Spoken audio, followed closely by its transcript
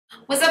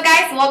What's up,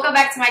 guys? Welcome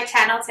back to my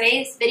channel.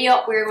 Today's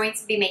video we're going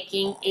to be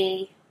making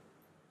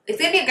it's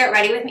gonna be a get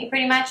ready with me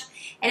pretty much,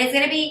 and it's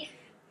gonna be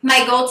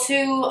my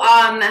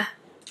go-to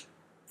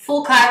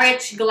full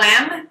coverage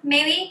glam.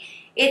 Maybe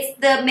it's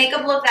the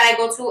makeup look that I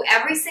go to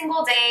every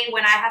single day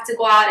when I have to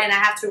go out and I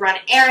have to run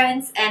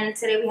errands. And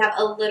today we have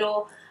a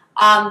little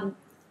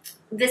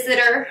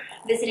visitor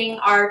visiting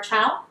our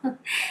channel.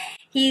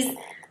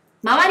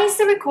 Mama needs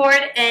to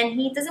record and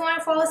he doesn't want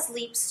to fall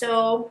asleep,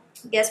 so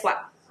guess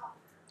what?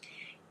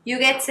 You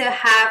get to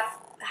have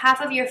half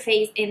of your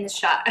face in the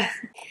shot.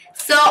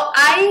 So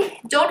I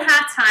don't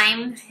have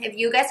time. If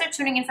you guys are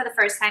tuning in for the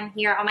first time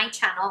here on my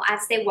channel, I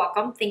have to say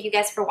welcome. Thank you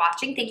guys for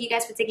watching. Thank you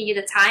guys for taking you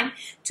the time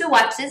to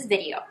watch this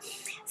video.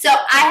 So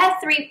I have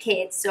 3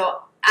 kids,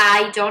 so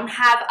I don't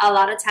have a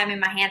lot of time in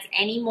my hands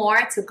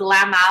anymore to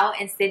glam out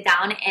and sit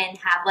down and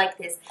have like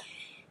this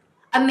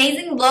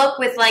amazing look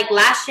with like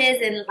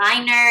lashes and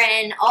liner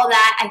and all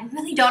that. I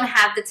really don't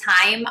have the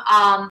time.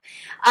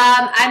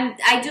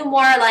 I do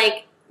more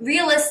like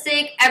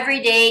realistic,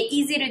 everyday,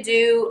 easy to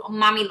do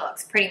mommy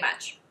looks pretty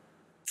much.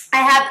 I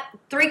have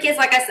 3 kids,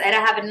 like I said.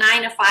 I have a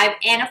 9, a 5,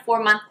 and a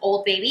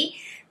 4-month-old baby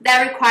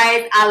that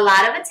requires a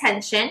lot of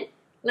attention.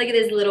 Look at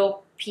this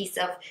little piece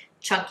of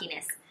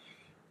chunkiness.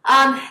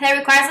 That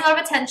requires a lot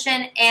of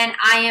attention, and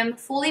I am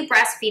fully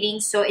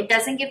breastfeeding, so it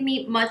doesn't give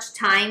me much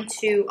time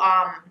to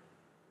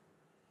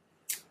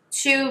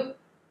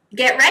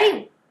get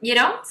ready, you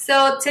know?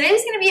 So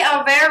today's gonna be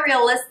a very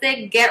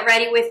realistic get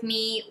ready with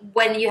me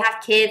when you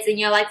have kids and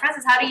you're like,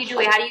 Francis, how do you do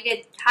it?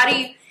 How do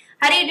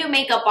you do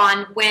makeup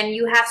on when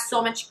you have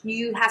so much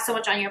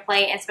on your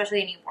plate,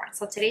 especially a newborn?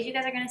 So today you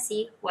guys are gonna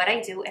see what I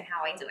do and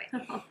how I do it.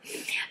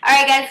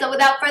 Alright guys, so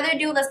without further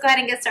ado, let's go ahead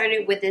and get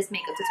started with this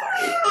makeup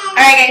tutorial.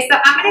 Alright guys, so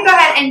I'm gonna go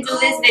ahead and do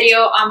this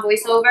video on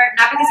voiceover,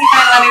 not because he's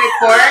trying to let me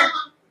record.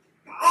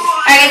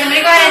 Alright guys, I'm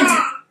gonna go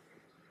ahead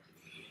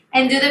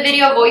and do the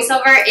video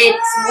voiceover.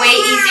 It's way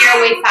easier,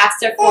 way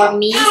faster for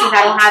me since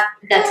I don't have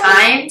the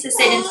time to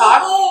sit and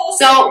talk.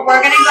 So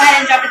we're going to go ahead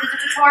and jump into the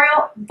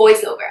tutorial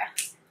voiceover.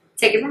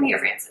 Take it from here,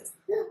 Francis.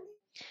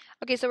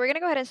 Okay, so we're going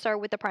to go ahead and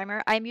start with the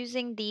primer. I'm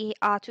using the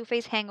Too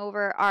Faced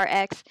Hangover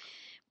RX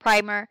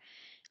primer.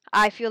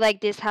 I feel like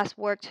this has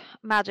worked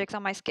magics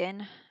on my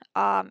skin.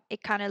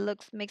 It kind of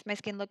makes my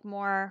skin look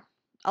more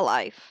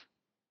alive,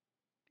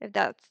 if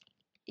that's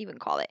even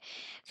call it.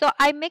 So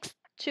I mixed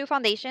 2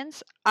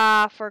 foundations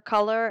for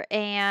color,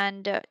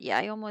 and yeah,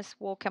 I almost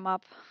woke him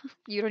up.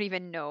 You don't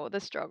even know the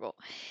struggle.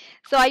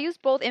 So I use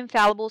both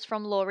Infallibles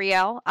from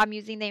L'Oreal. I'm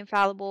using the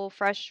Infallible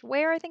Fresh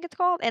Wear, I think it's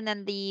called, and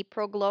then the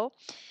Pro Glow.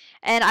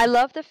 And I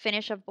love the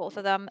finish of both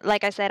of them.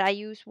 Like I said, I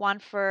use one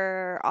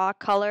for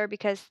color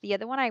because the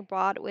other one I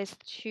bought was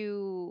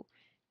too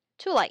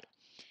light.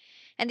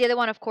 And the other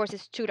one, of course,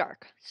 is too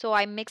dark. So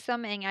I mix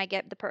them and I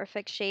get the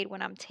perfect shade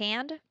when I'm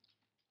tanned.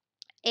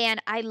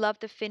 And I love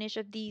the finish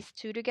of these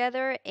 2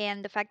 together,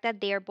 and the fact that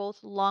they are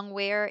both long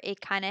wear,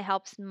 it kind of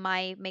helps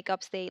my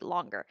makeup stay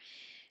longer.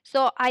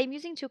 So I'm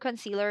using 2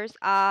 concealers.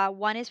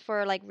 One is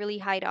for like really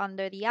hide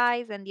under the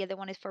eyes, and the other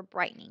one is for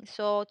brightening.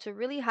 So to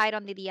really hide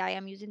under the eye,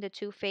 I'm using the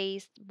Too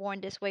Faced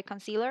Born This Way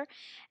concealer,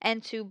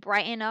 and to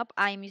brighten up,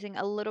 I'm using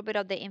a little bit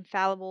of the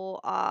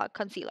Infallible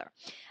concealer.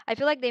 I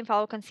feel like the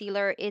Infallible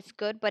concealer is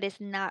good, but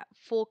it's not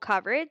full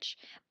coverage,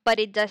 but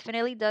it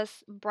definitely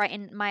does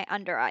brighten my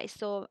under eyes.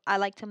 So I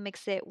like to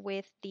mix it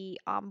with the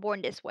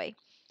Born This Way.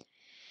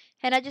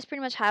 And I just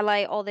pretty much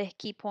highlight all the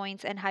key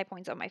points and high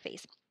points on my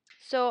face.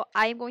 So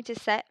I'm going to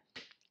set,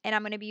 and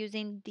I'm going to be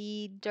using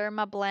the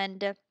Derma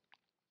Blend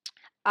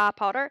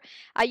powder.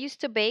 I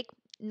used to bake,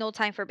 no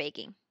time for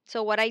baking.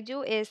 So what I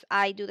do is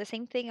I do the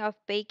same thing of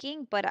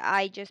baking, but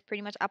I just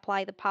pretty much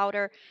apply the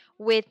powder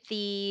with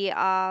the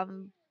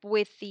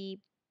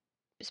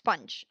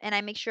sponge, and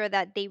I make sure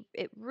that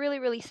it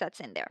really sets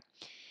in there.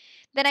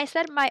 Then I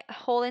set my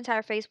whole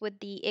entire face with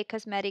the It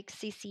Cosmetics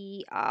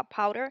CC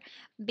powder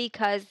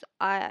because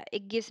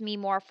it gives me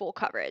more full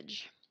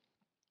coverage.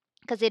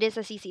 Because it is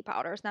a CC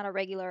powder, it's not a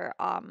regular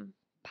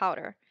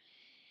powder.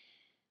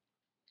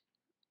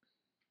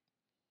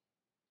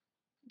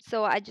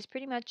 So I just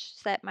pretty much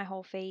set my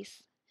whole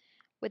face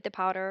with the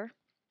powder.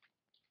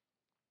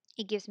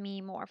 It gives me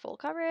more full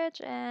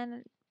coverage,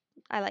 and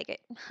I like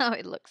it how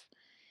it looks.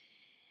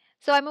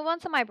 So I move on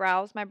to my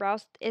brows. My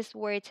brows is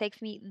where it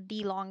takes me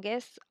the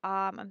longest.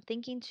 I'm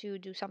thinking to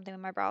do something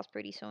with my brows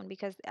pretty soon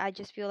because I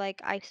just feel like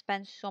I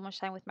spend so much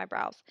time with my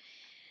brows.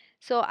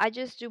 So I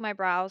just do my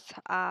brows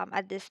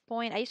at this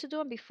point. I used to do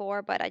them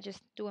before, but I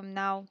just do them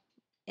now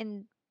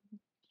in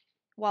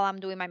while I'm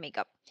doing my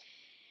makeup.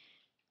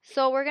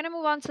 So we're gonna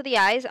move on to the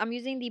eyes. I'm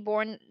using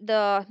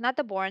not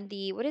the Born,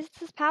 what is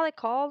this palette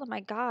called? Oh my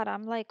god,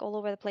 I'm like all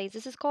over the place.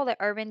 This is called the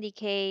Urban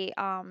Decay.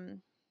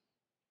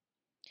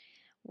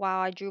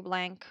 Wow, I drew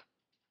blank.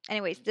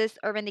 Anyways, this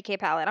Urban Decay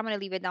palette. I'm gonna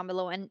leave it down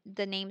below and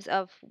the names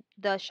of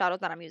the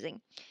shadows that I'm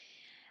using.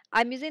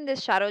 I'm using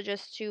this shadow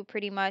just to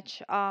pretty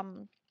much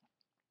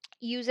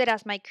use it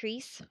as my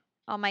crease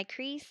on my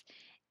crease,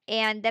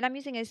 and then I'm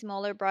using a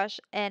smaller brush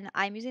and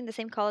I'm using the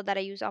same color that I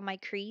use on my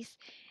crease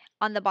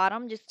on the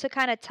bottom just to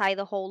kind of tie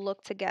the whole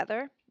look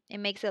together. It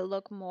makes it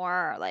look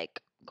more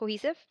like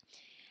cohesive.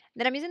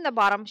 Then I'm using the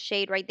bottom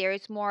shade right there.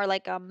 It's more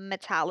like a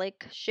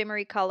metallic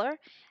shimmery color.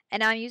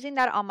 And I'm using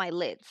that on my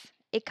lids.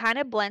 It kind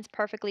of blends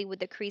perfectly with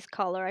the crease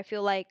color. I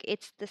feel like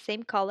it's the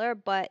same color,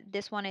 but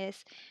this one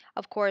is,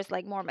 of course,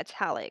 like more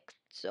metallic.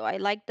 So I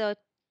like the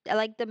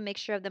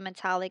mixture of the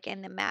metallic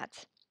and the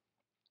matte.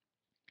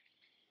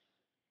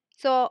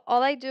 So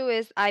all I do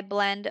is I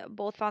blend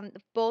both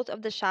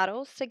of the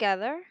shadows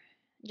together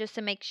just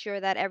to make sure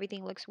that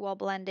everything looks well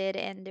blended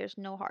and there's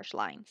no harsh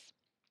lines.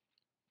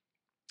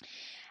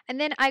 And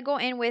then I go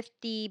in with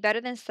the Better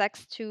Than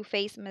Sex Too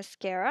Faced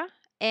mascara.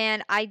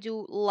 And I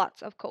do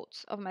lots of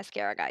coats of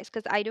mascara, guys,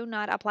 because I do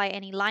not apply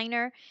any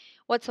liner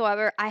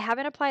whatsoever. I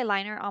haven't applied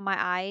liner on my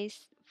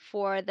eyes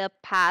for the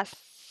past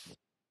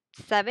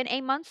 7,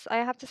 8 months, I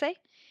have to say.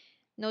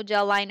 No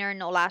gel liner,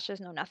 no lashes,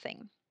 no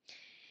nothing.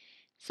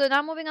 So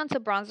now moving on to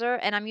bronzer,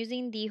 and I'm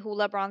using the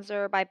Hoola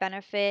bronzer by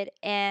Benefit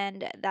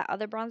and that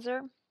other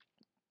bronzer.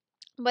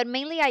 But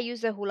mainly I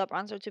use the Hoola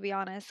bronzer, to be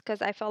honest,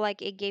 because I felt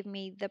like it gave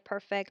me the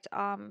perfect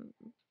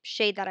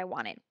shade that I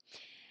wanted.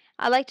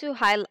 I like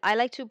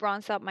to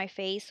bronze up my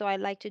face, so I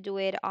like to do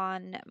it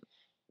on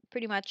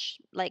pretty much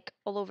like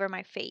all over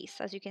my face,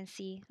 as you can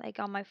see, like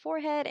on my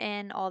forehead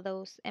and all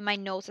those, and my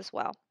nose as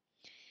well.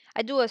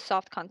 I do a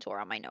soft contour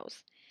on my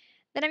nose.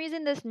 Then I'm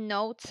using this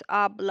Note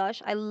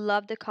blush. I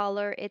love the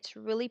color. It's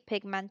really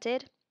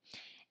pigmented,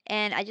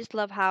 and I just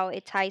love how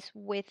it ties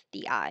with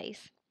the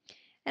eyes.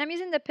 And I'm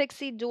using the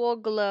Pixie Dual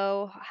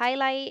Glow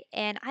highlight,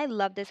 and I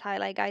love this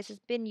highlight, guys.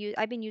 I've been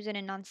using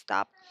it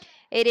nonstop.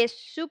 It is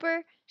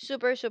super,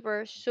 super,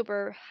 super,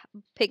 super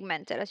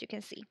pigmented, as you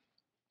can see.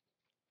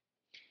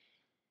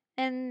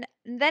 And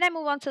then I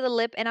move on to the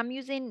lip, and I'm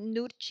using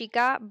Nude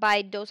Chica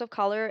by Dose of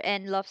Color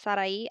and Love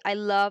Sarai. I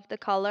love the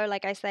color.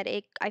 Like I said,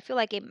 I feel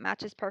like it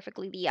matches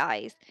perfectly the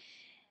eyes.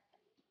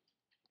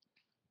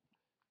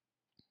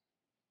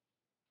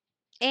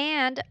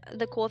 And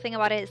the cool thing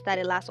about it is that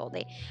it lasts all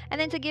day.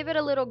 And then to give it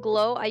a little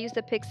glow, I use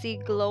the Pixie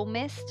Glow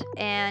Mist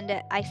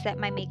and I set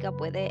my makeup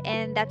with it.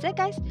 And that's it,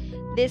 guys.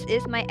 This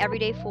is my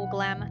everyday full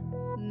glam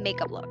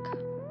makeup look.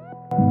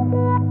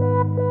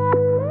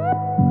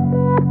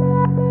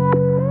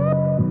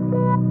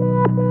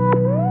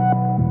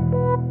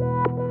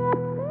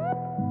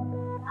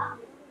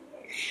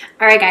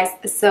 Alright guys,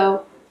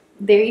 so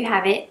there you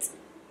have it.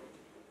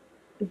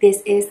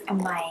 This is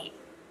my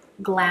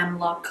glam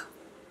look.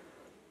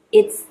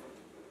 It's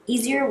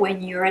easier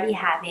when you already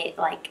have it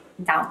like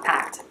down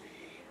packed.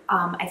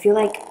 I feel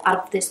like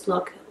out of this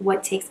look,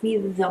 what takes me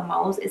the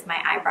most is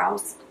my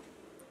eyebrows.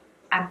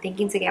 I'm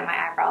thinking to get my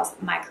eyebrows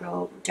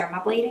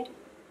micropigmented.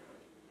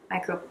 I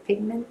don't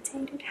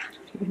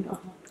even know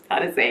how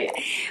to say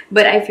it,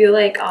 but I feel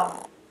like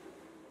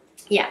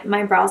yeah,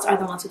 my brows are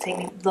the ones who take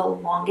me the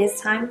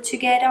longest time to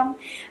get them,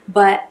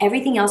 but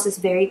everything else is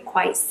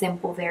quite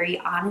simple. Very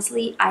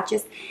honestly,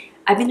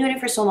 I've been doing it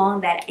for so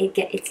long that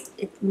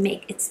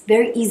it's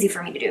very easy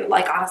for me to do.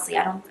 Like honestly,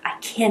 I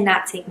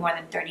cannot take more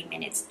than 30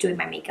 minutes doing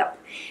my makeup,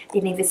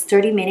 and if it's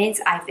 30 minutes,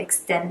 I've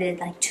extended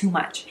like too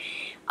much.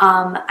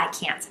 I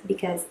can't,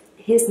 because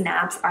his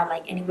naps are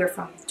like anywhere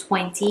from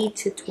 20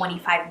 to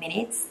 25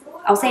 minutes.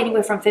 I'll say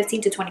anywhere from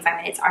 15 to 25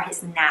 minutes are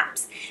his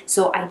naps.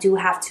 So I do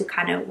have to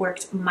kind of work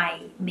my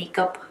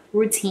makeup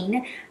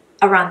routine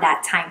around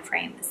that time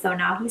frame. So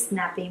now he's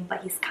napping,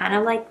 but he's kind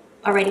of like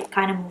already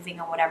kind of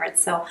moving or whatever.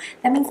 So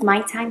that means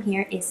my time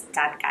here is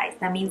done, guys.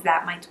 That means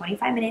that my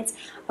 25 minutes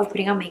of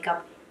putting on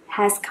makeup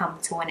has come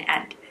to an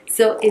end.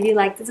 So if you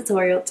like the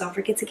tutorial, don't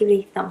forget to give it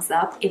a thumbs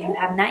up. If you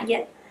have not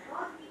yet,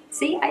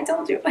 see, I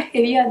told you.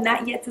 If you have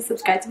not yet to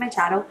subscribe to my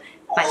channel,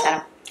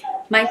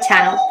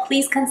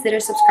 please consider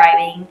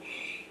subscribing.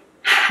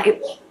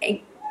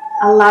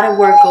 A lot of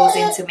work goes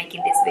into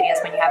making these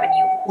videos when you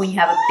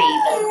have a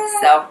baby.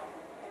 So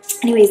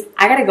anyways,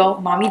 I gotta go,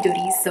 mommy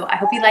duties. So I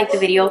hope you liked the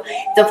video.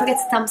 Don't forget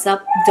to thumbs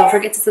up, don't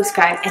forget to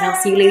subscribe, and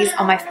I'll see you ladies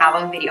on my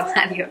following video.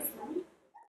 Adios.